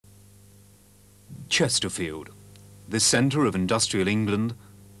Chesterfield, the centre of industrial England,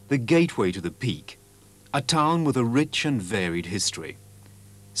 the gateway to the peak, a town with a rich and varied history.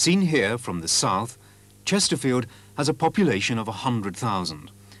 Seen here from the south, Chesterfield has a population of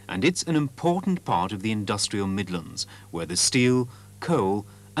 100,000, and it's an important part of the industrial Midlands, where the steel, coal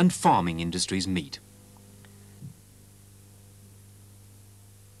and farming industries meet.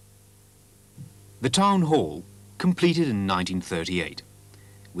 The town hall, completed in 1938.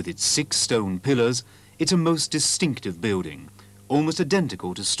 With its 6 stone pillars, it's a most distinctive building, almost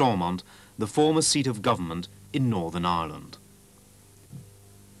identical to Stormont, the former seat of government in Northern Ireland.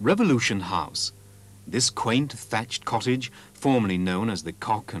 Revolution House. This quaint thatched cottage, formerly known as the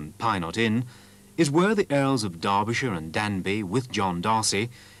Cock and Pynot Inn, is where the Earls of Derbyshire and Danby, with John Darcy,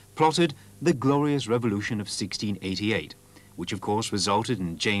 plotted the glorious revolution of 1688, which of course resulted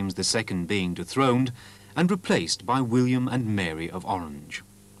in James II being dethroned and replaced by William and Mary of Orange.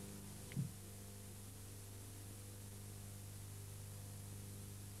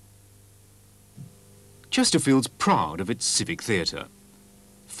 Chesterfield's proud of its civic theatre.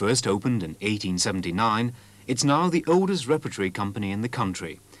 First opened in 1879, it's now the oldest repertory company in the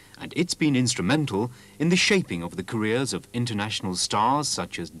country, and it's been instrumental in the shaping of the careers of international stars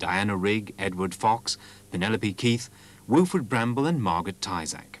such as Diana Rigg, Edward Fox, Penelope Keith, Wilfred Bramble and Margaret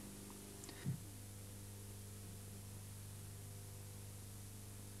Tyzack.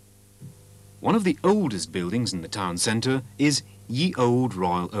 One of the oldest buildings in the town centre is Ye Old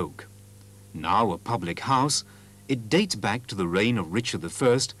Royal Oak. Now a public house, it dates back to the reign of Richard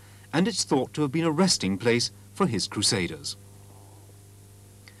I, and it's thought to have been a resting place for his crusaders.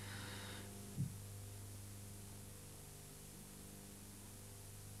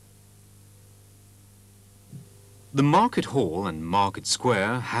 The Market Hall and Market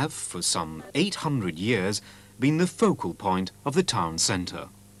Square have, for some 800 years, been the focal point of the town centre.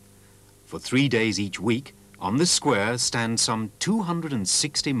 For 3 days each week, on the square stand some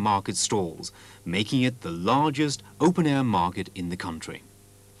 260 market stalls, making it the largest open-air market in the country.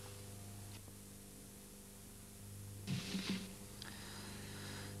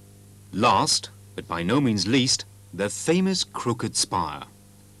 Last, but by no means least, the famous Crooked Spire.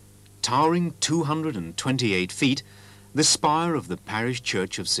 Towering 228 feet, the spire of the parish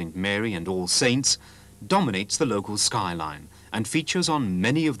church of St. Mary and All Saints dominates the local skyline and features on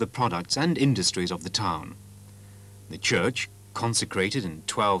many of the products and industries of the town. The church, consecrated in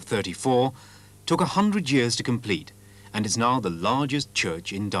 1234, took 100 years to complete and is now the largest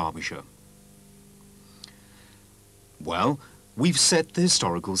church in Derbyshire. Well, we've set the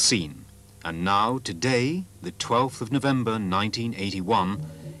historical scene, and now, today, the 12th of November 1981,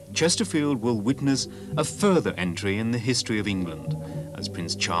 Chesterfield will witness a further entry in the history of England as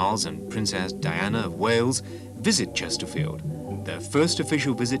Prince Charles and Princess Diana of Wales visit Chesterfield, their first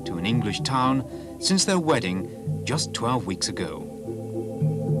official visit to an English town since their wedding just 12 weeks ago.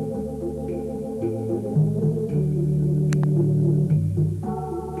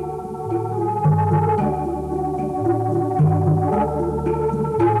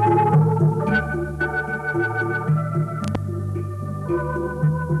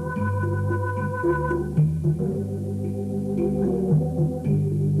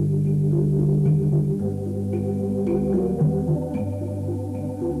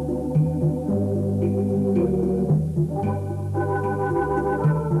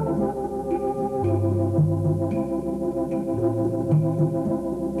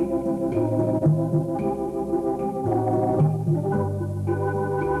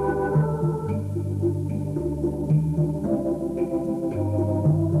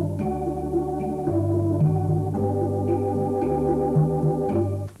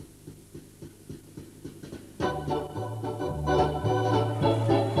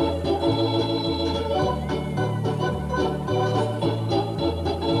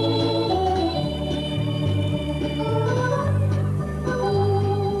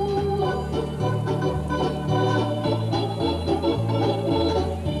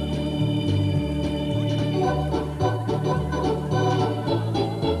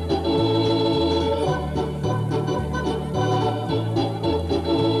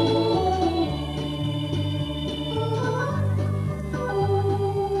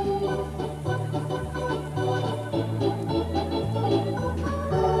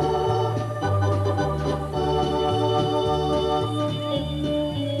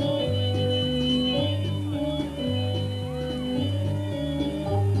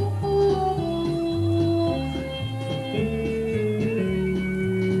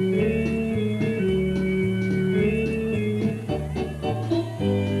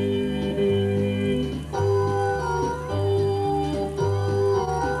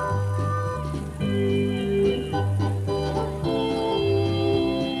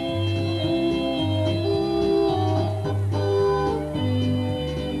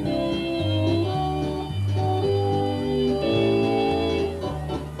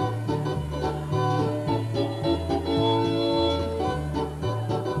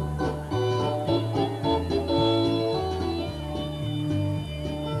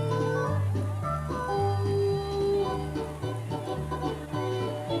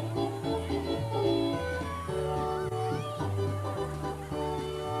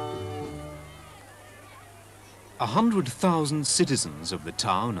 100,000 citizens of the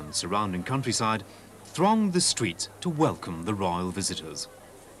town and surrounding countryside thronged the streets to welcome the royal visitors.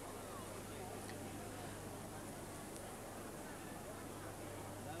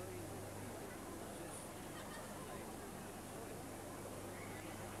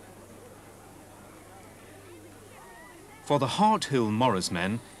 For the Hart Hill Morris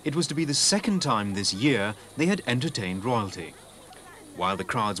men, it was to be the second time this year they had entertained royalty. While the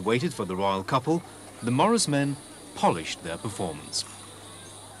crowds waited for the royal couple, the Morris men polished their performance.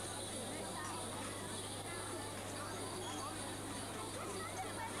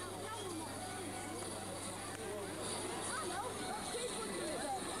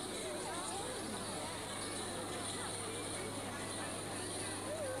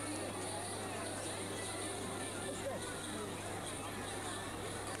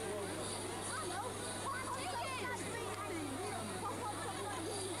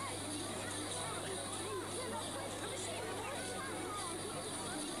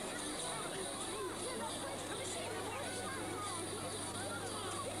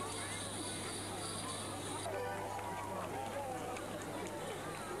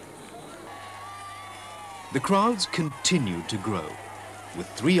 The crowds continued to grow. With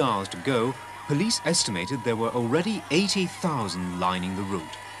 3 hours to go, police estimated there were already 80,000 lining the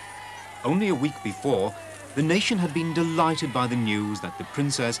route. Only a week before, the nation had been delighted by the news that the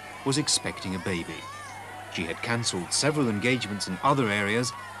princess was expecting a baby. She had cancelled several engagements in other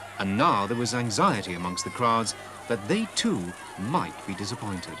areas, and now there was anxiety amongst the crowds that they too might be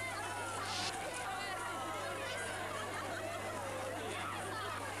disappointed.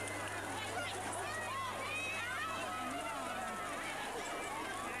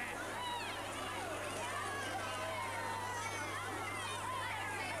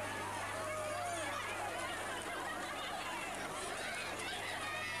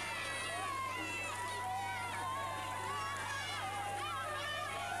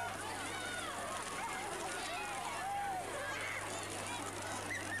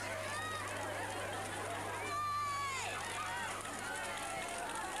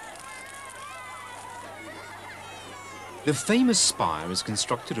 The famous spire is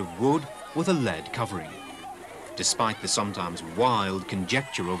constructed of wood with a lead covering. Despite the sometimes wild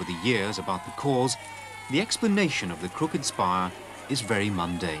conjecture over the years about the cause, the explanation of the crooked spire is very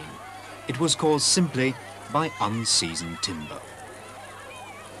mundane. It was caused simply by unseasoned timber.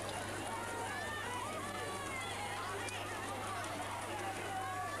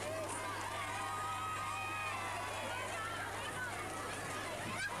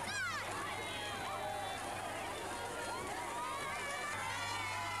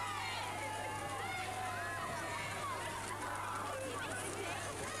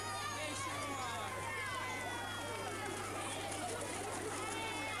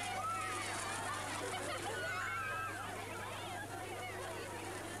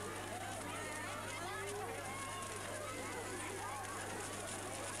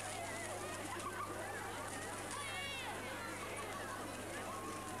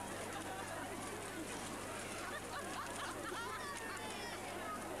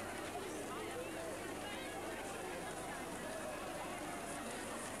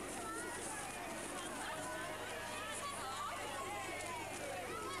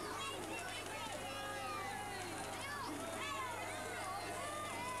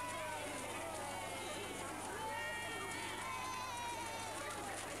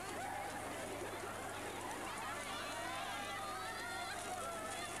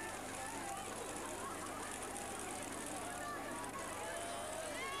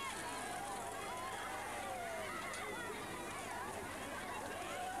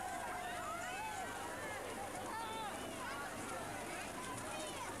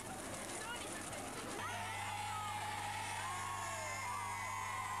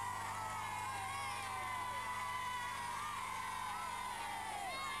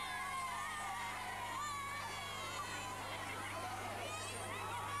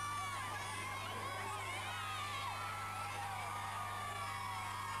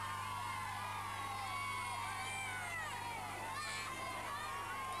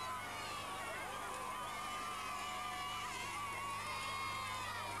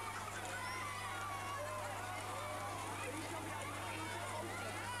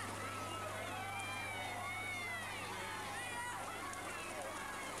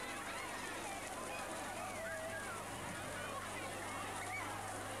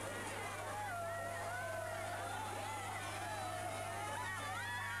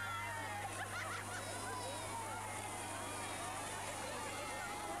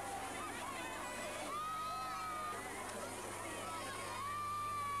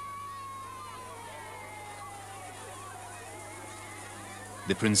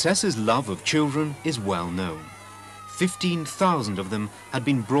 The princess's love of children is well known. 15,000 of them had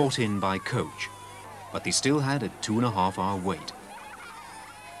been brought in by coach, but they still had a 2.5-hour wait.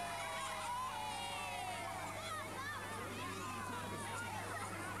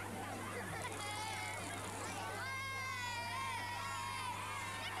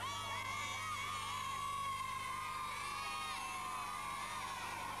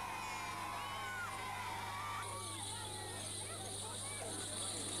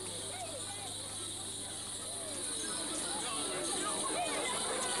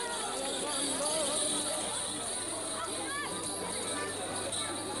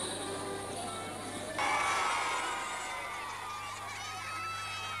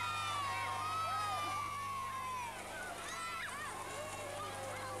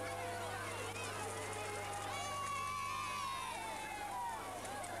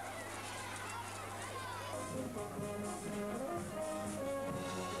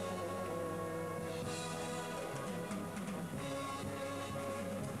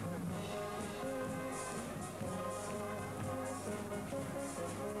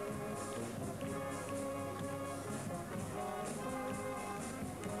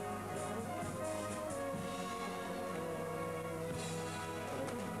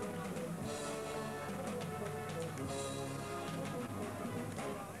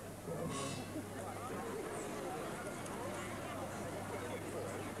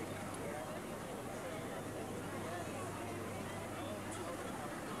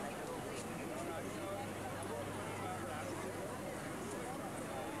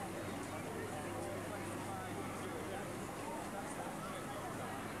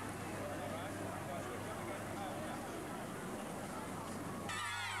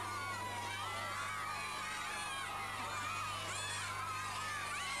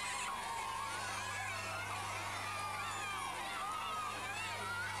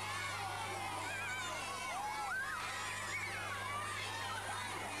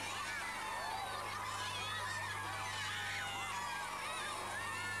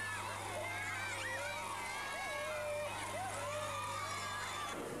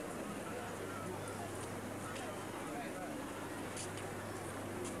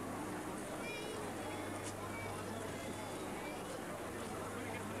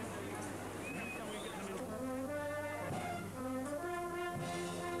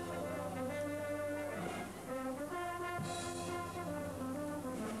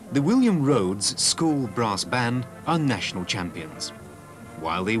 The William Rhodes School Brass Band are national champions.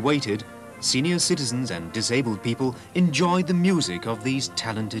 While they waited, senior citizens and disabled people enjoyed the music of these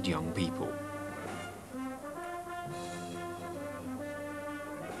talented young people.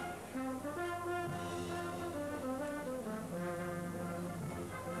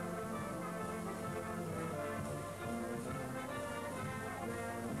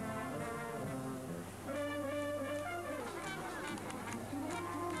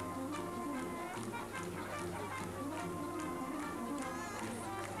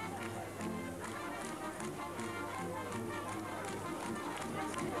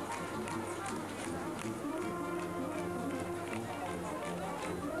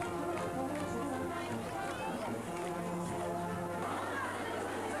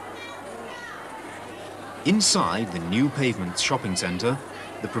 Inside the new pavement shopping centre,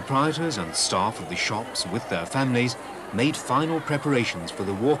 the proprietors and staff of the shops with their families made final preparations for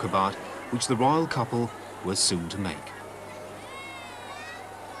the walkabout which the royal couple was soon to make.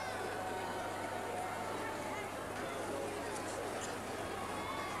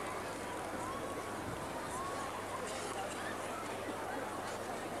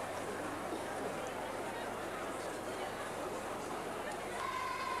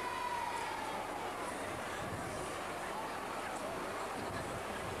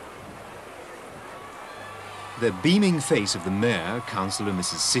 The beaming face of the mayor, Councillor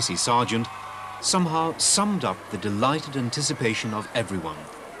Mrs. Sissy Sargent, somehow summed up the delighted anticipation of everyone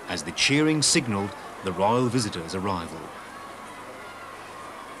as the cheering signalled the royal visitors' arrival.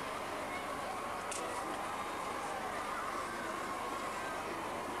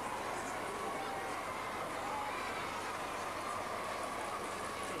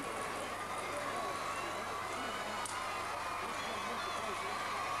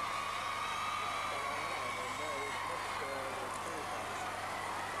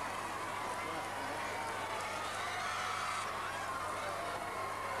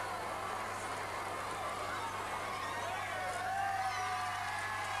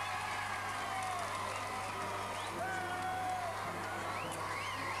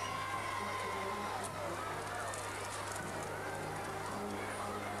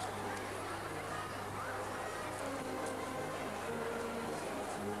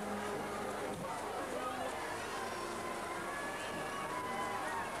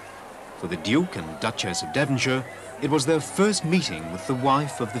 For the Duke and Duchess of Devonshire, it was their first meeting with the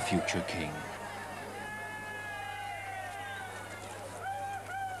wife of the future king.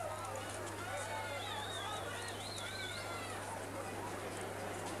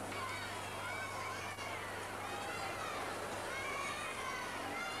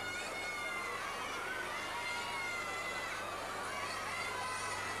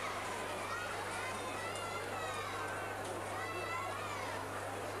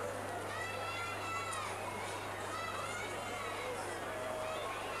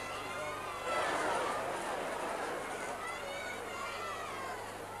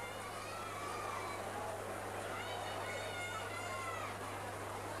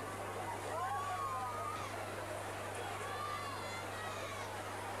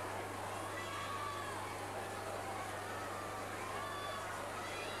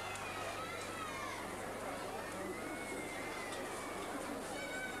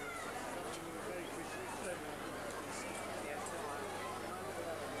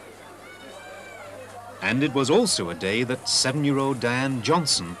 And it was also a day that 7-year-old Diane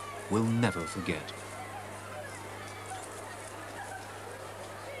Johnson will never forget.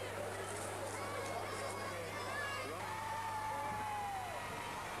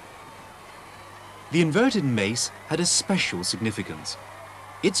 The inverted mace had a special significance.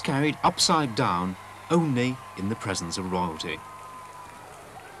 It's carried upside down only in the presence of royalty.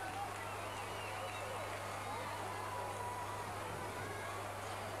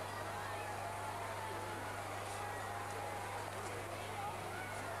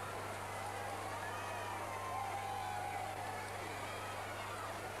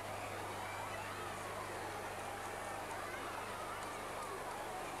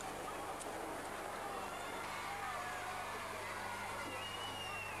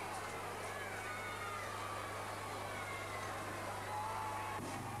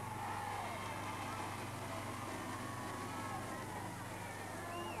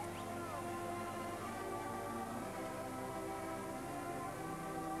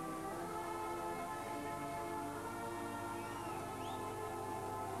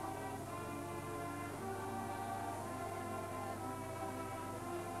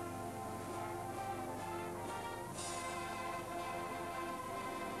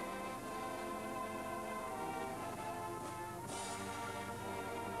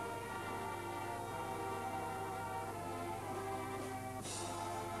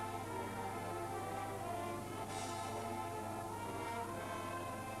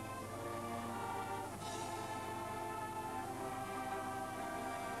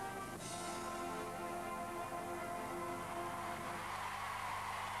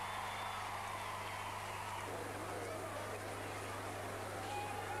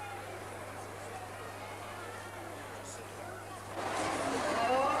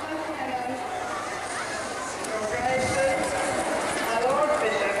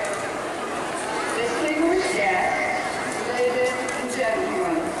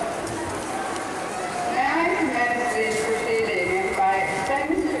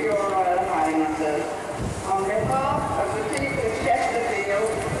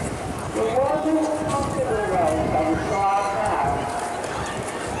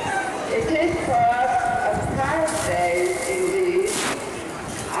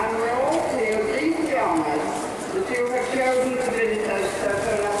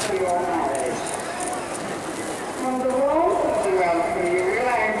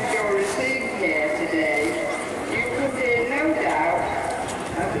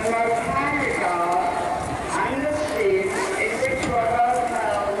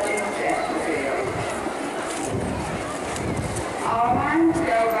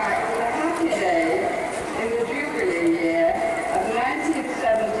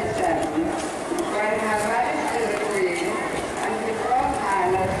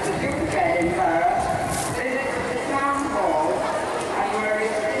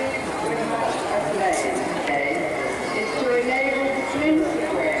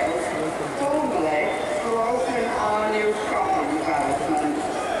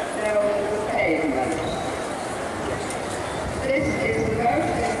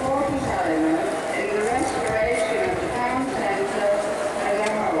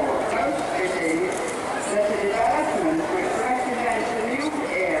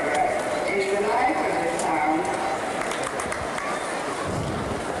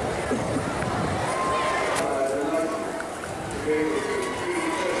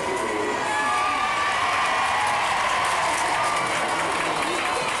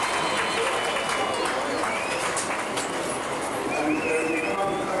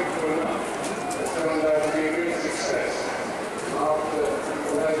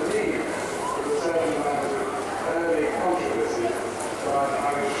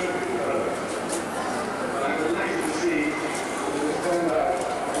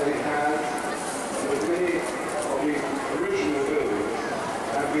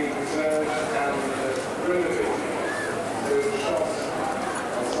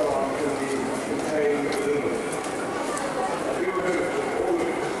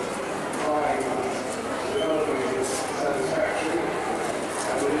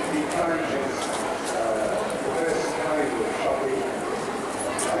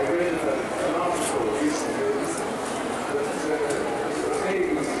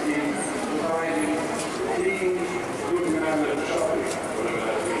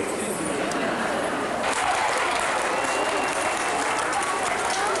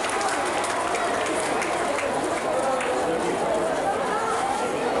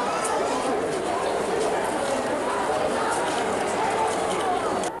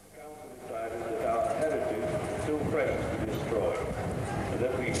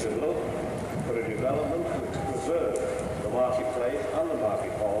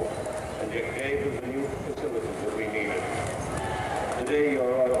 and yet gave us the new facilities that we needed. Today, your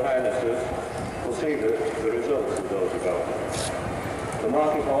Royal Highnesses will see the results of those developments. The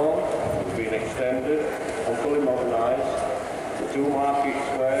Market Hall has been extended and fully modernised, the two market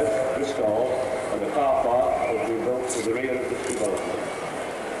squares restored, and the car park has been built to the rear of this development.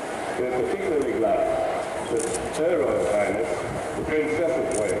 We are particularly glad that Her Royal Highness, the Princess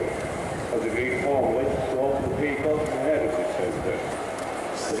of Wales, has agreed formally to open the Peacock and Heritage Centre.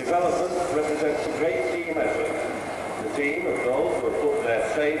 The development represents a great team effort. The team of those who have put their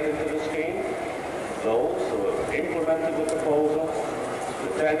faith into the scheme, those who have implemented the proposal,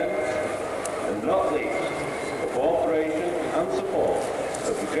 the tenants, and not least, the cooperation and support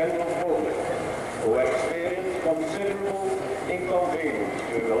of the general public who experienced considerable inconvenience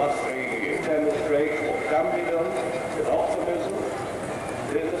during the last 3 years demonstrates what can be done with optimism,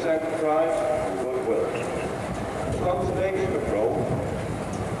 business enterprise and goodwill. The conservation approach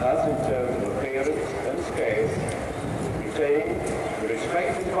has, in terms of appearance and scale, retained the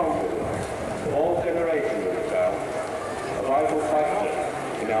respect and confidence of all generations of the town, a vital factor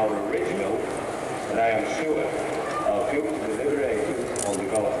in our original, and I am sure, our future deliberations on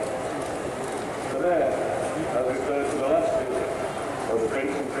development. The Mayor has referred to the last visit of the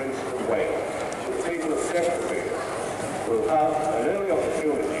Prince and Princess of Wales. The people of Chesterfield will have an early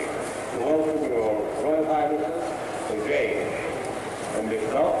opportunity to welcome your Royal Highnesses again, and if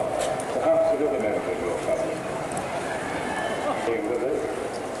not, perhaps another member of your family. Stay with us,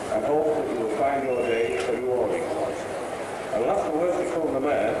 and hope that you will find your day a rewarding one. And last the word to come the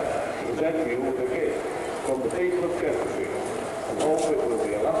Mayor to present you with a gift from the people of Chesterfield, and hope it will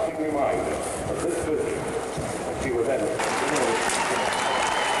be a lasting reminder of this visit. And see you then.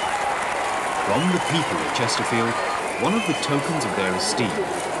 From the people of Chesterfield, one of the tokens of their esteem,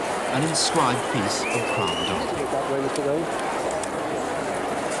 an inscribed piece of crown diamond.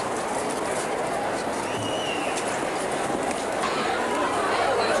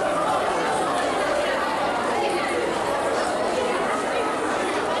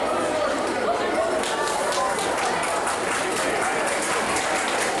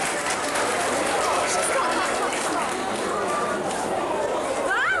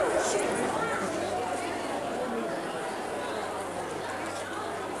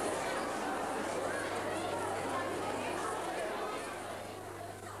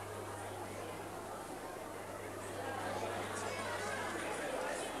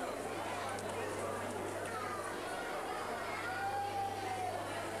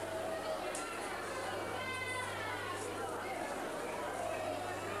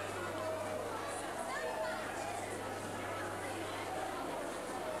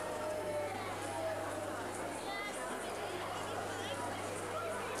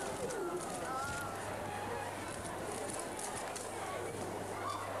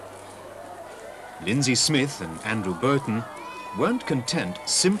 Lindsay Smith and Andrew Burton weren't content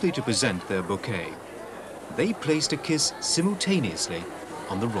simply to present their bouquet. They placed a kiss simultaneously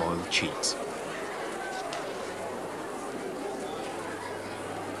on the royal cheeks.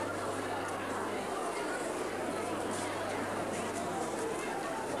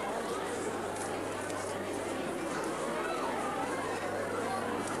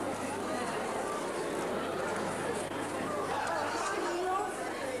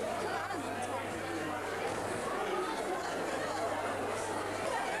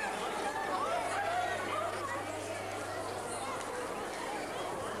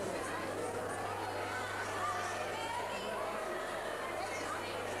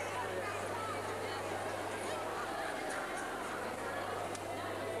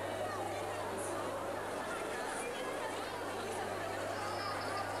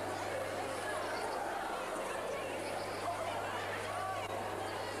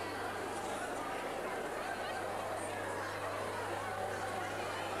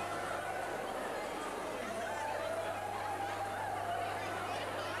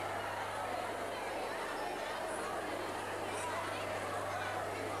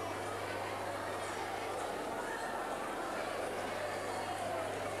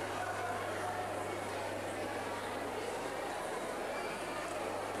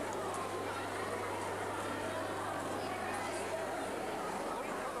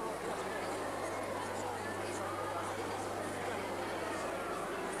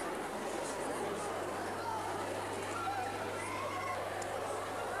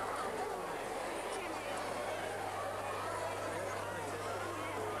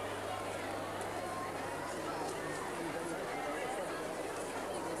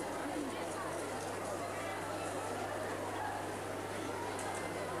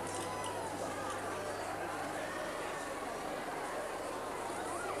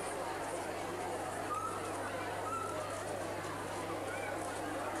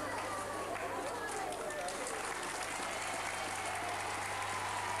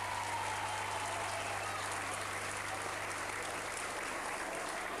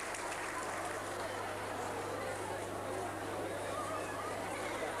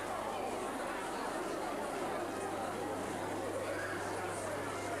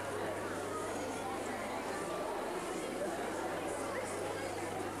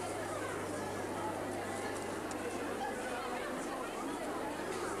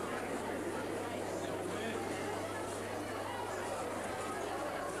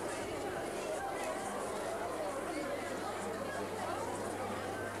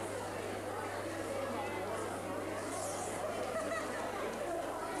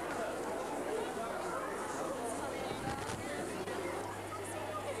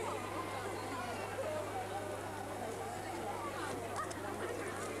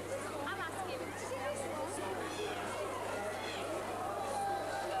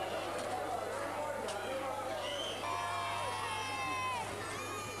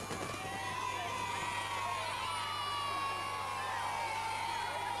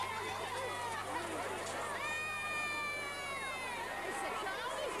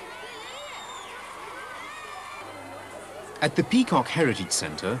 At the Peacock Heritage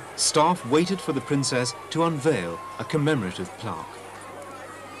Centre, staff waited for the princess to unveil a commemorative plaque.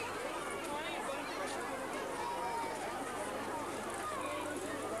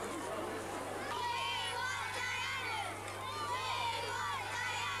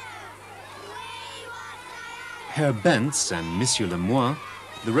 Herr Benz and Monsieur Lemoine,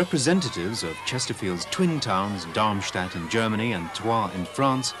 the representatives of Chesterfield's twin towns, Darmstadt in Germany and Troyes in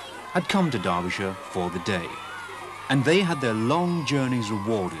France, had come to Derbyshire for the day. And they had their long journeys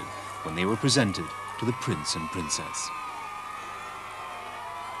rewarded when they were presented to the Prince and Princess.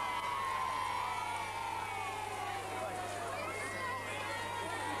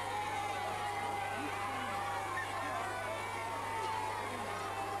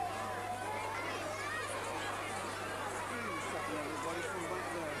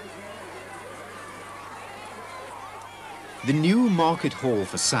 The new Market Hall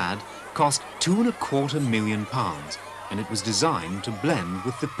facade cost £2.25 million, and it was designed to blend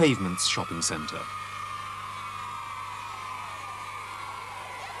with the Pavements shopping centre.